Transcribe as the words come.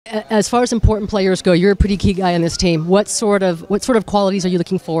as far as important players go, you're a pretty key guy on this team. What sort of qualities are you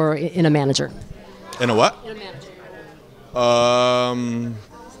looking for in a manager? In a what? In a manager.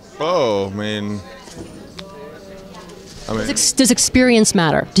 Oh, I mean, Does experience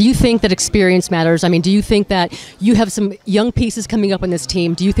matter? Do you think that experience matters? I mean, do you think that you have some young pieces coming up on this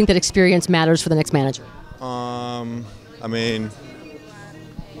team? Do you think that experience matters for the next manager? I mean,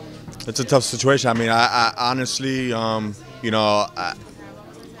 it's a tough situation. I mean, I honestly, you know,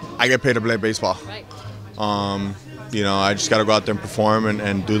 I get paid to play baseball. Right. You know, I just got to go out there and perform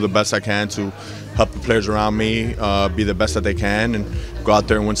and do the best I can to help the players around me be the best that they can and go out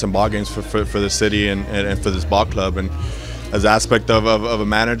there and win some ball games for the city and for this ball club. And as an aspect of a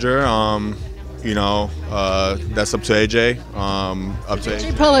manager, you know, that's up to AJ.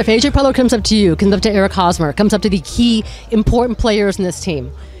 If AJ Preller comes up to you, comes up to Eric Hosmer, comes up to the key important players in this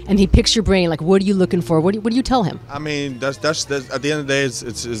team, and he picks your brain, like, what are you looking for? What do you tell him? I mean, that's at the end of the day, it's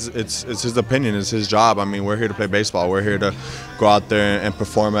his opinion, it's his job. I mean, we're here to play baseball. We're here to go out there and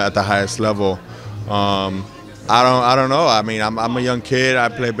perform at the highest level. I don't know. I mean, I'm a young kid. I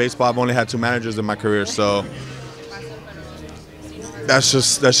play baseball. I've only had 2 managers in my career, so that's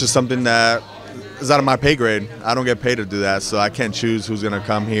just something that is out of my pay grade. I don't get paid to do that, so I can't choose who's gonna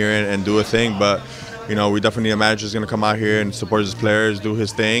come here and do a thing. But you know, we definitely need a manager who's gonna come out here and support his players, do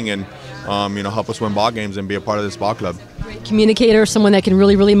his thing, and you know, help us win ball games and be a part of this ball club. Great communicator, someone that can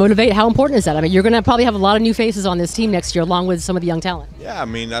really motivate. How important is that? I mean, you're gonna probably have a lot of new faces on this team next year, along with some of the young talent. Yeah, I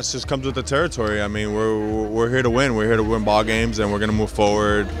mean, that just comes with the territory. I mean, we're here to win. We're here to win ball games, and we're gonna move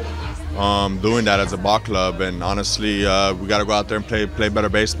forward doing that as a ball club. And honestly, we got to go out there and play better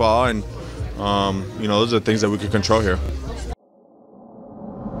baseball, and you know, those are the things that we can control here.